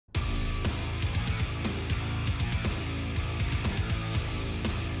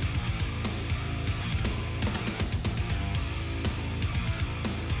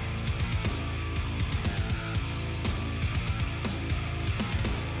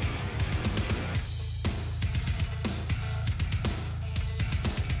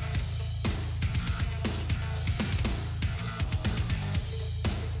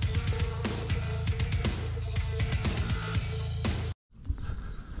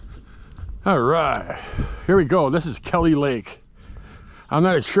All right, here we go. This is Kelly Lake. I'm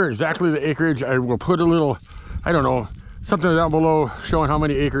not sure exactly the acreage. I will put a little, I don't know, something down below showing how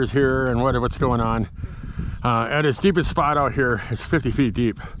many acres here and what's going on. At its deepest spot out here, it's 50 feet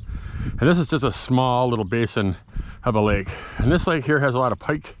deep. And this is just a small little basin of a lake. And this lake here has a lot of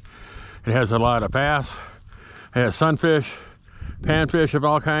pike. It has a lot of bass. It has sunfish, panfish of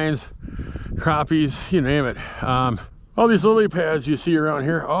all kinds, crappies, you name it. All these lily pads you see around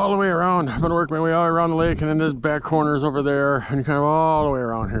here, all the way around. I'm gonna work my way all around the lake, and then there's back corners over there, and kind of all the way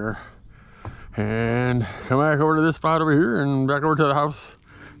around here. And come back over to this spot over here, and back over to the house,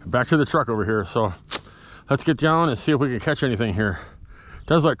 back to the truck over here. So let's get down and see if we can catch anything here. It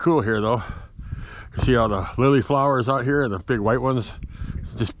does look cool here though. You see all the lily flowers out here, the big white ones.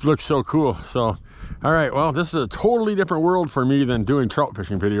 It just looks so cool. So, all right, well, this is a totally different world for me than doing trout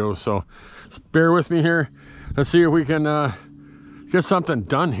fishing videos. So bear with me here. Let's see if we can get something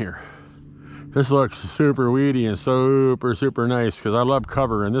done here. This looks super weedy and super nice because I love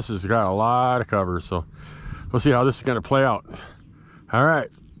cover, and this has got a lot of cover. So we'll see how this is going to play out. All right,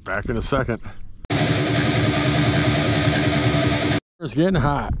 back in a second. It's getting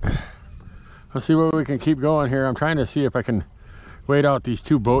hot. Let's see what we can keep going here. I'm trying to see if I can wait out these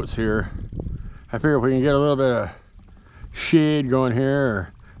two boats here. I figure if we can get a little bit of shade going here,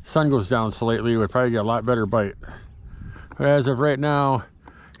 or sun goes down slightly, we'd probably get a lot better bite. But as of right now,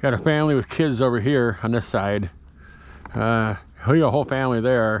 got a family with kids over here on this side. We got a whole family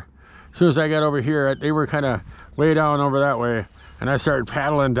there. As soon as I got over here, they were kind of way down over that way, and I started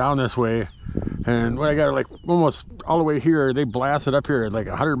paddling down this way. And when I got like almost all the way here, they blasted up here at like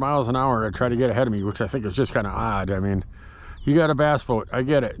 100 miles an hour to try to get ahead of me, which I think is just kind of odd. I mean, you got a bass boat, I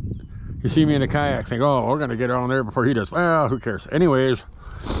get it. You see me in a kayak, think, oh, we're gonna get on there before he does. Well, who cares? Anyways,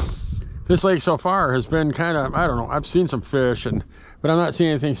 this lake so far has been kind of, I don't know, I've seen some fish, but I'm not seeing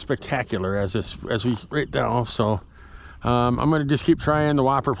anything spectacular as we right now. So I'm gonna just keep trying the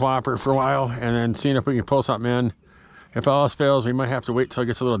whopper plopper for a while, and then seeing if we can pull something in. If all else fails, we might have to wait till it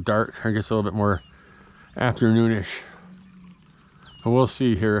gets a little dark or gets a little bit more afternoonish. But we'll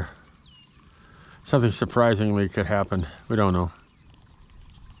see here. Something surprisingly could happen. We don't know.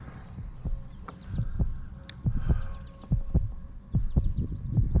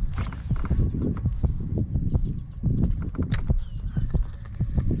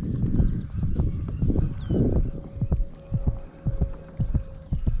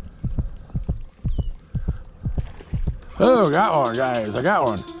 Oh, got one, guys. I got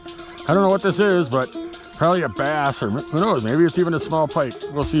one. I don't know what this is, but probably a bass, or who knows, maybe it's even a small pike.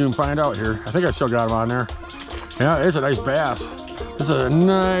 We'll see and find out here. I think I still got him on there. Yeah, it's a nice bass. This is a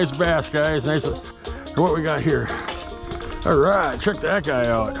nice bass, guys. Nice for what we got here. All right, check that guy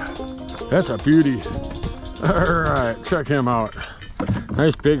out. That's a beauty. All right, check him out.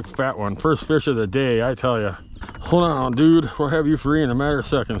 Nice big fat one. First fish of the day, I tell you. Hold on, dude. We'll have you free in a matter of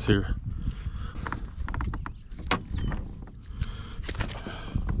seconds here.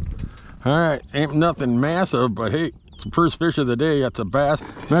 All right, ain't nothing massive, but hey, it's the first fish of the day. That's a bass.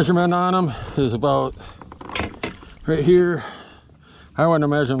 Measurement on him is about right here. I wouldn't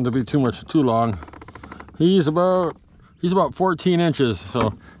imagine him to be too long. He's about 14 inches.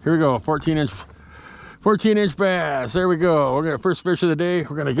 So here we go, 14 inch bass. There we go. We're gonna first fish of the day.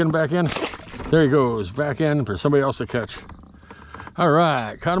 We're gonna get him back in. There he goes, back in for somebody else to catch. All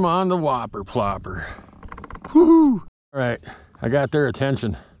right, caught him on the whopper plopper. Woohoo! All right, I got their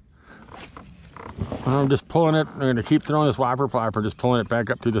attention. I'm just pulling it. I'm going to keep throwing this whopper plopper, just pulling it back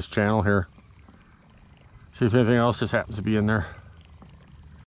up to this channel here. See if anything else just happens to be in there.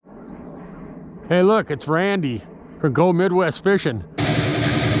 Hey, look, it's Randy from Go Midwest Fishing.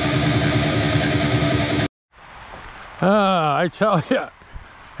 I tell you,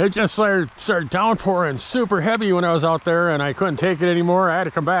 it just started downpouring super heavy when I was out there, and I couldn't take it anymore. I had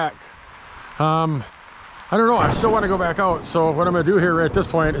to come back. I don't know, I still want to go back out. So what I'm going to do here right at this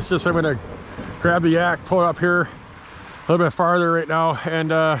point is just I'm going to grab the yak, pull it up here a little bit farther right now,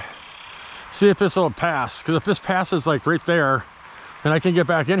 and see if this will pass. Because if this passes like right there, then I can get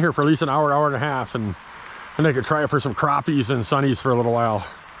back in here for at least an hour, hour and a half, and I could try it for some crappies and sunnies for a little while.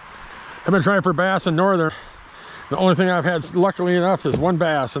 I've been trying for bass in northern. The only thing I've had, luckily enough, is one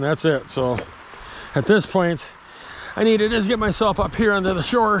bass, and that's it. So at this point, I need to just get myself up here onto the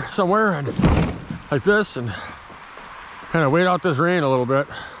shore somewhere, and like this, and kind of wait out this rain a little bit.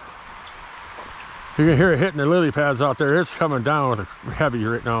 You can hear it hitting the lily pads out there. It's coming down with a heavy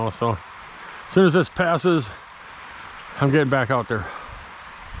right now. So as soon as this passes, I'm getting back out there.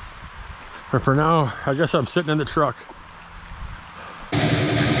 But for now, I guess I'm sitting in the truck.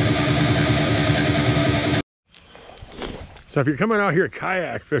 So if you're coming out here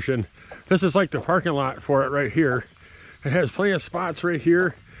kayak fishing, this is like the parking lot for it right here. It has plenty of spots right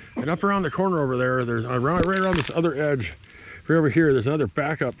here, and up around the corner over there, there's right around this other edge, right over here, there's another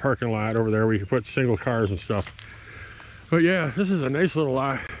backup parking lot over there where you can put single cars and stuff. But yeah, this is a nice little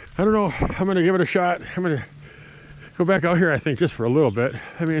lot. I don't know, I'm gonna give it a shot. I'm gonna go back out here, I think, just for a little bit.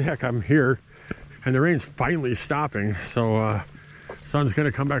 I mean, heck, I'm here, and the rain's finally stopping, so sun's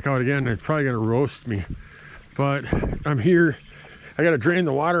gonna come back out again, and it's probably gonna roast me. But I'm here. I gotta drain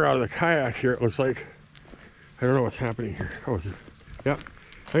the water out of the kayak here, it looks like. I don't know what's happening here. Oh, yep.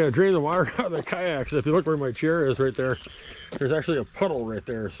 I gotta drain the water out of the kayak, because if you look where my chair is right there, there's actually a puddle right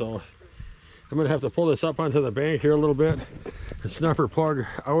there. So I'm gonna have to pull this up onto the bank here a little bit and snuffer plug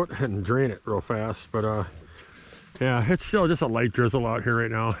out and drain it real fast. But yeah, it's still just a light drizzle out here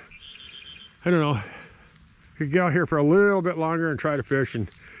right now. I don't know. We could get out here for a little bit longer and try to fish and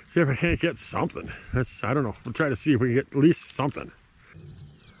see if I can't get something. I don't know. We'll try to see if we can get at least something.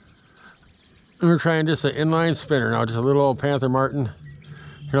 And we're trying just an inline spinner now, just a little old Panther Martin.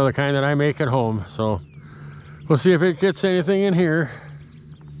 You know, the kind that I make at home. So we'll see if it gets anything in here.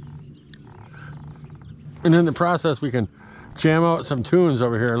 And in the process, we can jam out some tunes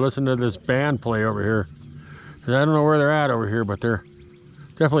over here. Listen to this band play over here. I don't know where they're at over here, but they're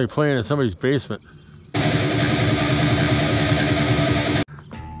definitely playing in somebody's basement.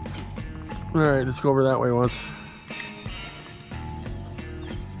 All right, let's go over that way once.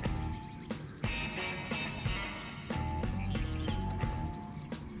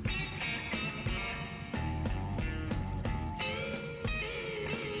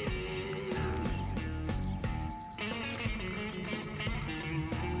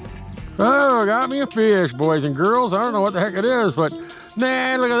 Oh, got me a fish, boys and girls. I don't know what the heck it is, but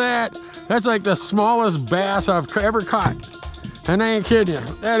man, look at that. That's like the smallest bass I've ever caught. And I ain't kidding you.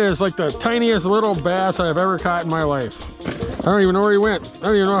 That is like the tiniest little bass I've ever caught in my life. I don't even know where he went. I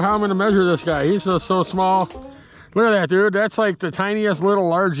don't even know how I'm gonna measure this guy. He's just so small. Look at that, dude. That's like the tiniest little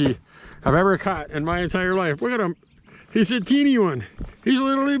largie I've ever caught in my entire life. Look at him. He's a teeny one. He's a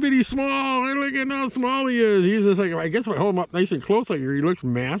little bitty small. And look at how small he is. He's just like, I guess if I hold him up nice and close like here, he looks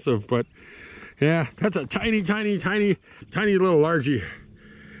massive. But yeah, that's a tiny, tiny, tiny, tiny little largie.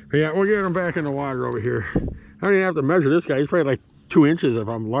 But yeah, we'll get him back in the water over here. I don't even have to measure this guy. He's probably like 2 inches if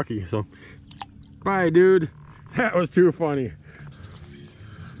I'm lucky. So bye, dude. That was too funny.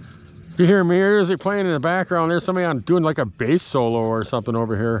 You hear music playing in the background. There's somebody on doing like a bass solo or something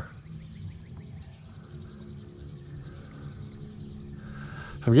over here.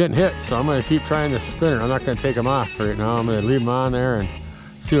 I'm getting hit, so I'm going to keep trying this spinner. I'm not going to take him off right now. I'm going to leave him on there and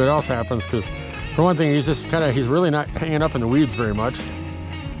see what else happens, because for one thing, he's just he's really not hanging up in the weeds very much.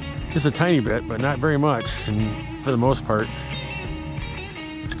 Just a tiny bit, but not very much, and for the most part.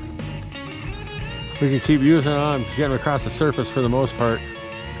 We can keep using on, getting him across the surface for the most part.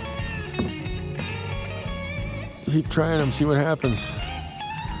 Keep trying them, see what happens.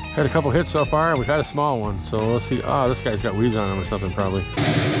 Had a couple hits so far, and we got a small one, so let's see. Oh, this guy's got weeds on him or something probably.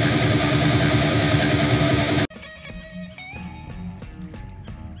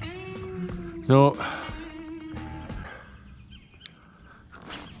 No.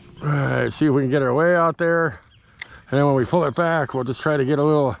 All right, see if we can get our way out there, and then when we pull it back, we'll just try to get a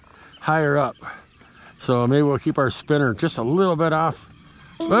little higher up. So maybe we'll keep our spinner just a little bit off.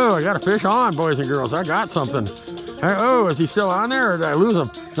 Oh, I got a fish on, boys and girls. I got something. Oh, is he still on there, or did I lose him?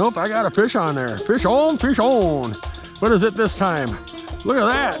 Nope, I got a fish on there. Fish on, fish on. What is it this time? Look at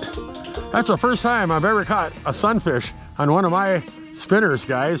that. That's the first time I've ever caught a sunfish on one of my spinners,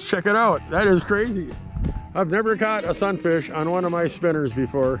 guys. Check it out. That is crazy. I've never caught a sunfish on one of my spinners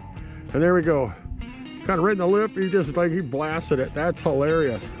before. And there we go. Kind of right in the lip. He blasted it. That's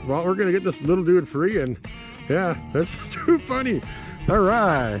hilarious. Well, we're gonna get this little dude free, and yeah, that's too funny. All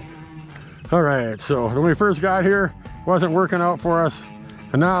right. All right, so when we first got here, it wasn't working out for us,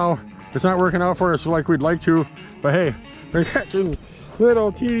 and now it's not working out for us like we'd like to, but hey, we're catching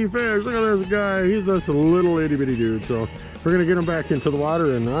little teeny fish. Look at this guy. He's just a little itty bitty dude, so we're gonna get him back into the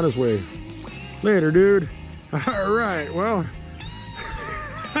water and on his way. Later, dude. All right, well,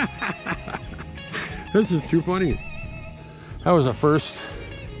 this is too funny. That was a first.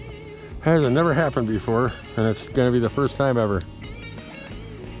 Has never happened before, and it's gonna be the first time ever.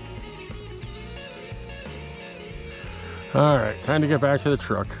 All right, time to get back to the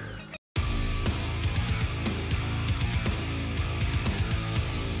truck.